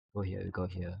Go here, we go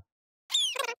here.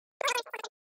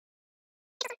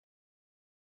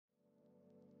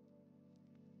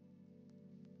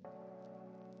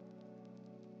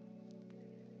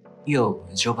 Yo,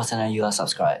 0% of you are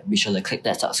subscribed. Be sure to click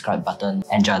that subscribe button.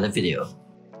 Enjoy the video.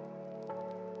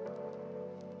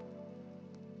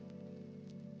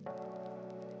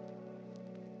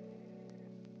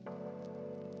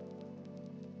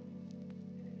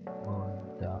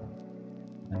 Down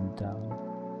and down.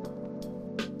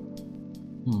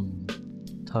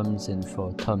 Terms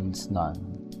info, terms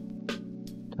none.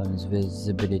 Terms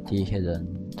visibility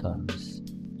hidden, terms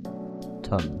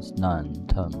none,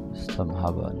 term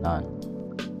hover none.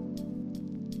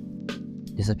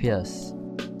 Disappears.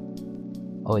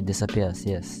 Oh, it disappears,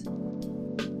 yes.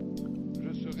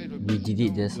 We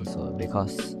delete this also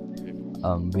because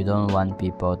we don't want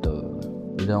people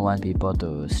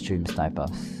to stream snipe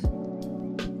us.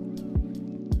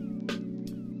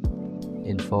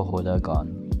 Info holder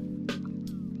gone.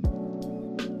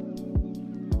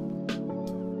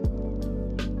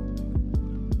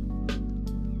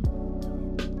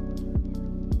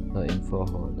 The info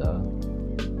holder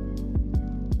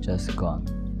just gone.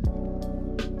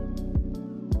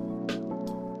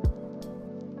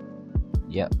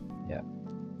 Yep.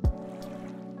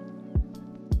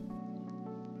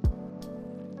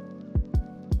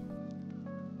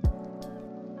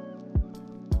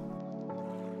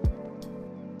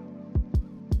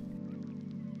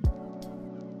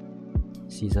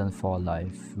 Season 4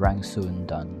 live. Rank soon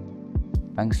done.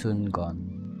 Rank soon gone.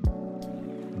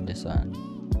 This one.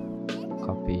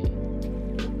 Copy.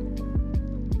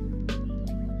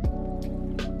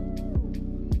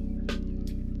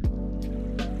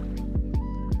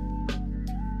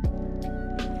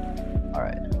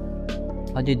 Alright.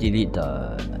 How do you delete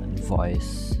the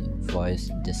voice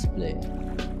display?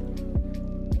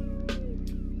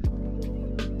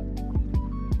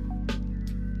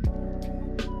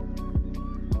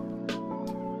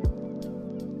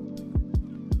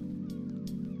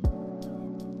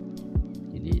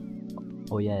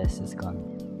 Oh yes, it's gone.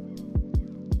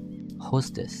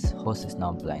 Host is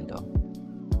now blank though.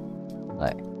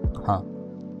 Like, huh?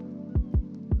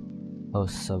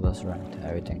 Host servers ranked,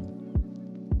 everything.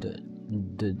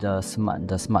 The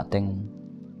smart thing.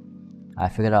 I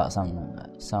figured out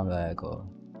somewhere ago.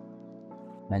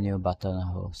 Menu button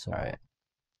host, right?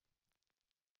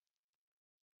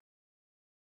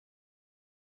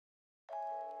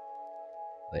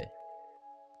 Wait.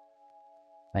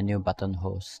 Menu button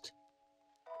host.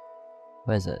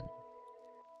 Where is it?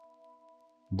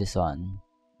 This one.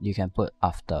 You can put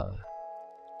after.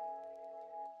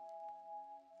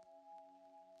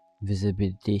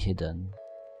 Visibility hidden.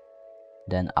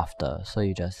 Then after. So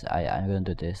you just I'm gonna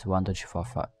do this. 1 2 3 4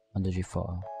 5. 1 2 3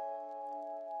 4.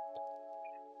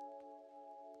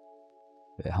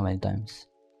 Wait, how many times?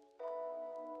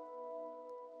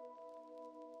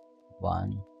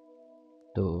 1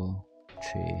 2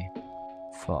 3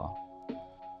 4.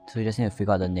 So you just need to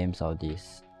figure out the names of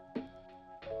these.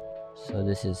 So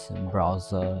this is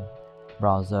browser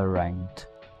ranked,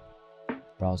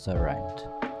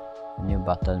 new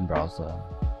button browser.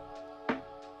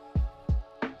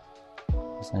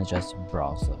 This one is just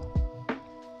browser,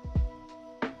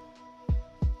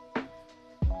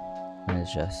 and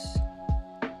it's just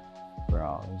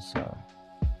browser.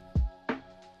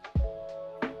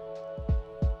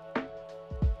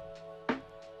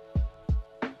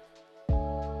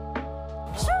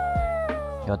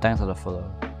 Yo, thanks for the follow.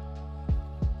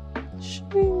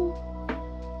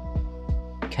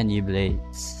 Kenny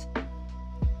Blades.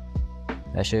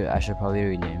 I should probably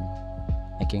rename.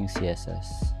 Making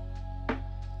CSS.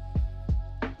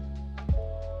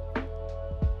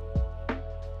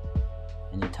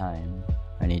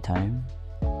 Anytime.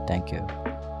 Thank you.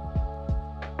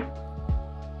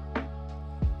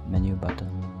 Menu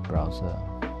button, browser,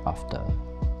 after.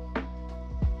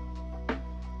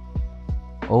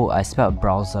 Oh, I spelled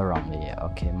browser wrongly.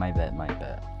 Okay, my bad.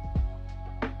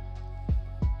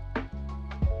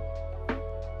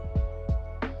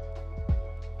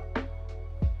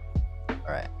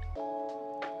 Alright.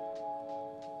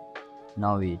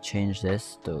 Now we change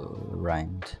this to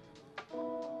ranked.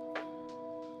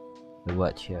 The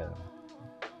word here.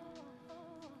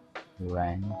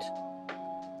 Ranked.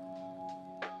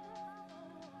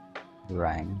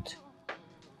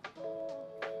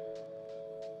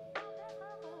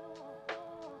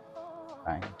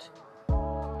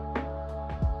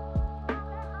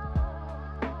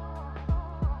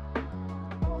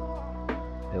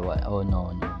 Wait, what? Oh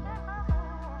no.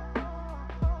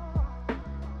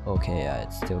 Okay, yeah,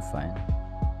 it's still fine.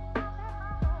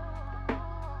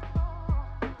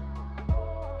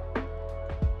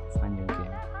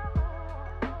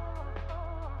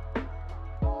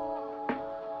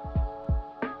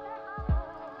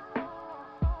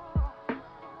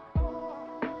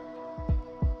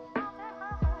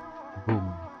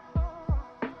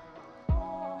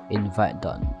 invite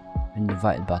done.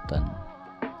 Invite button.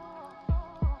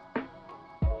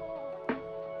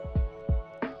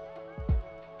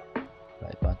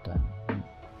 Invite button.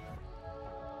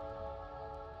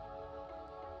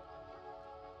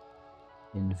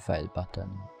 Invite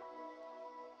button.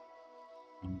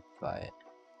 Invite.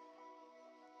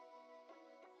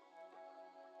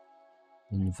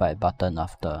 Invite button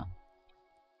after.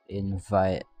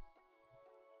 Invite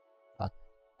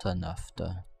button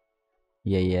after.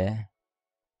 Yeah.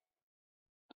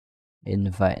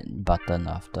 Invite button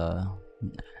after.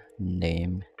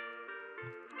 Name.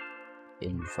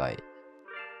 Invite.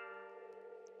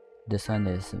 This one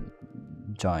is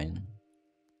join.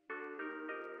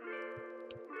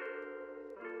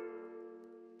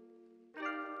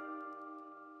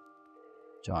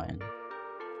 Join.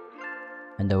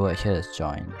 And the word here is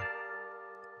join.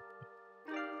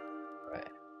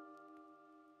 Right.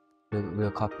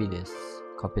 We'll copy this.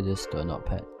 Copy this to a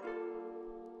notepad.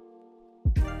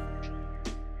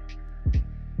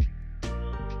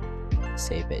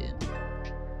 Save it.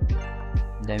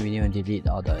 Then we need to delete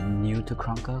all the new to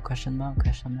krunker question mark.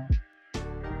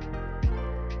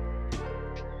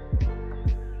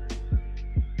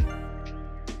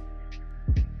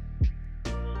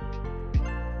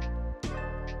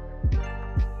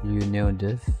 Union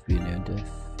diff.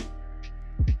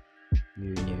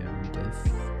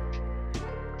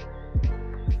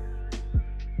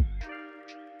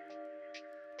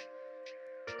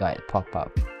 Guide pop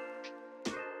up.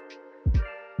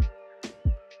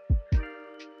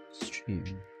 Stream.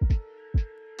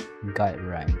 Guide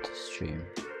ranked stream.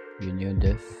 Union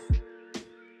diff.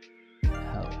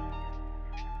 Help.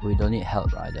 We don't need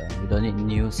help either. We don't need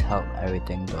news, help,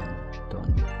 everything. Don't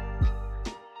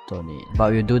need.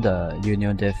 But we'll do the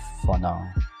union diff for now.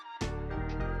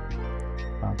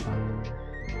 Bum, bum.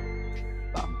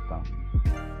 Bum, bum.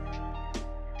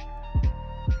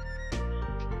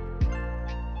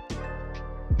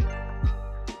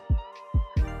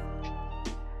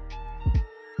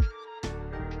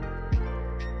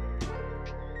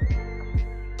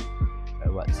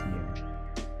 What's new?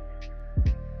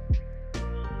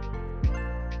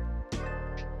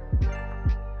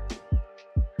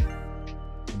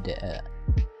 There.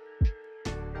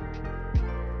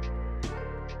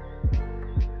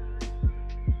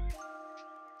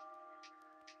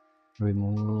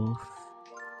 Remove.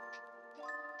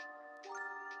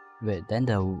 Wait, then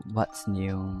the what's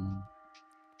new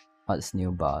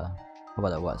bar. How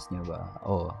about the what's new bar?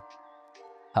 Oh,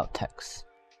 help text.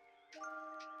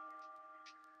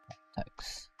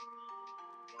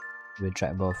 We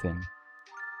drag both in.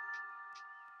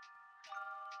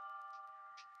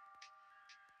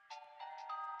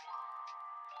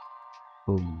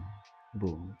 Boom.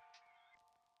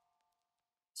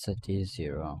 Set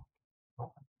 0.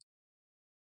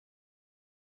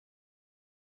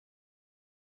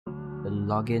 The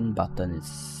login button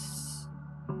is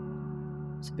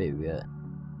a bit weird.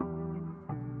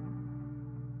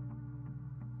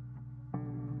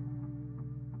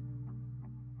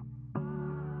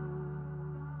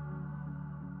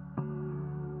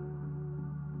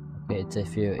 Okay,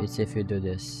 it's if you do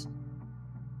this.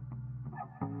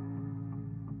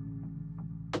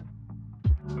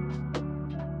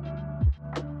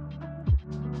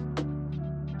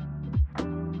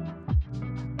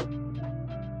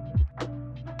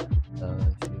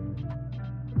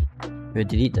 We'll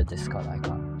delete the Discord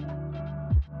icon.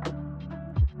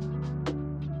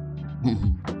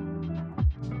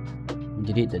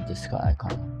 Delete the Discord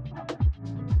icon.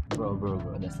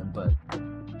 Bro, there's a bird.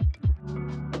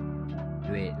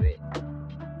 Wait.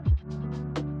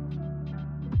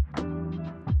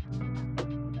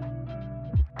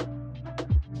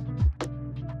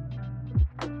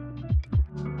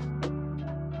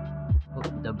 Oh,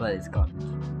 the bird is gone.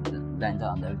 Landed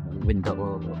on the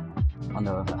window. On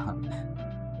the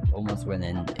almost went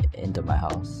into my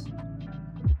house.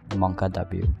 Monka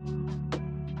W.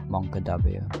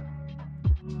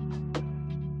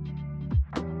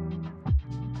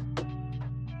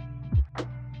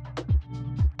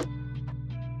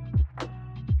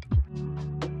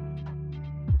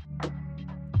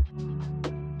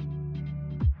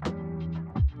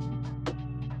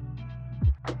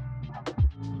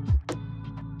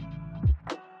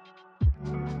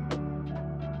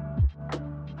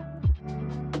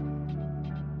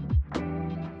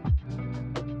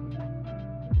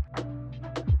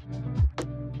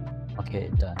 Okay,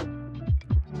 done.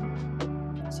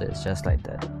 So it's just like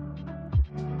that.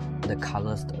 The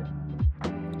colors though.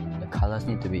 The colors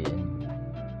need to be in.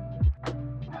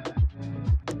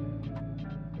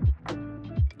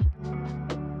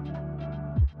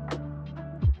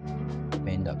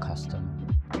 in the custom.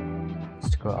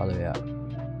 Scroll all the way up.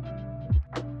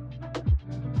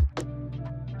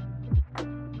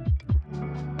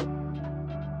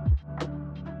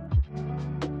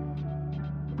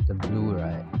 The blue,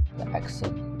 right? The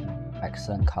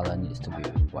accent color needs to be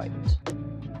white.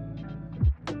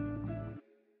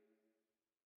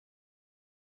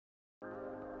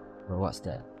 Well, what's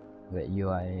that? Wait,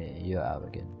 UI up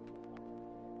again.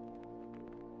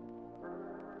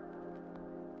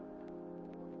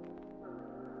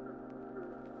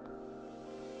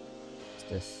 What's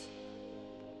this?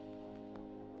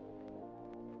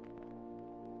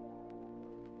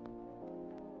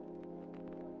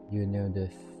 You knew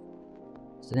this.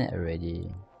 Isn't it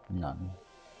already none?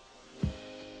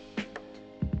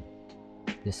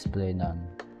 Display none.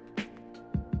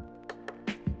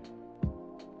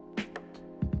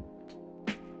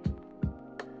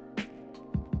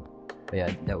 But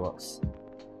yeah, that works.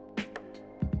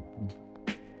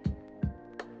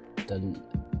 The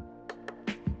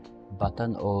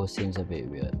button O seems a bit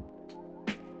weird.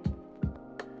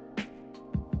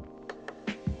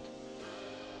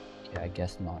 Okay, I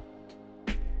guess not.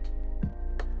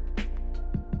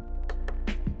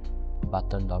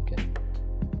 Button login.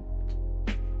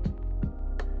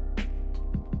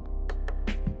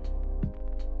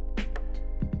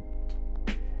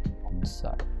 On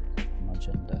side,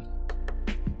 magenta.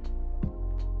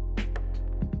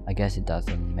 I guess it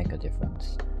doesn't make a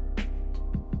difference.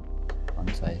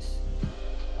 Font size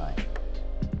 9.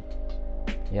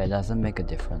 Yeah, it doesn't make a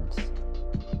difference.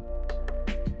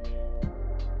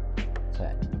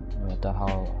 So no matter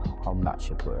how much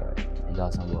you put, right, it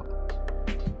doesn't work.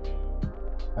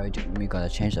 Alright, we gotta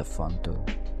change the font too.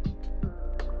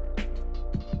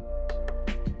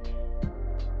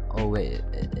 Oh wait,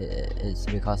 it's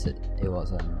because it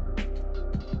wasn't.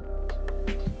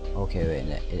 Okay, wait,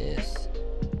 it is.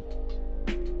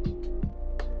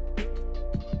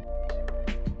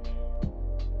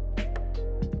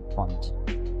 Font.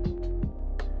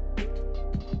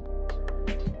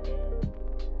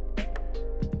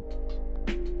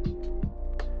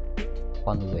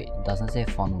 Font weight. It doesn't say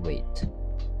font weight.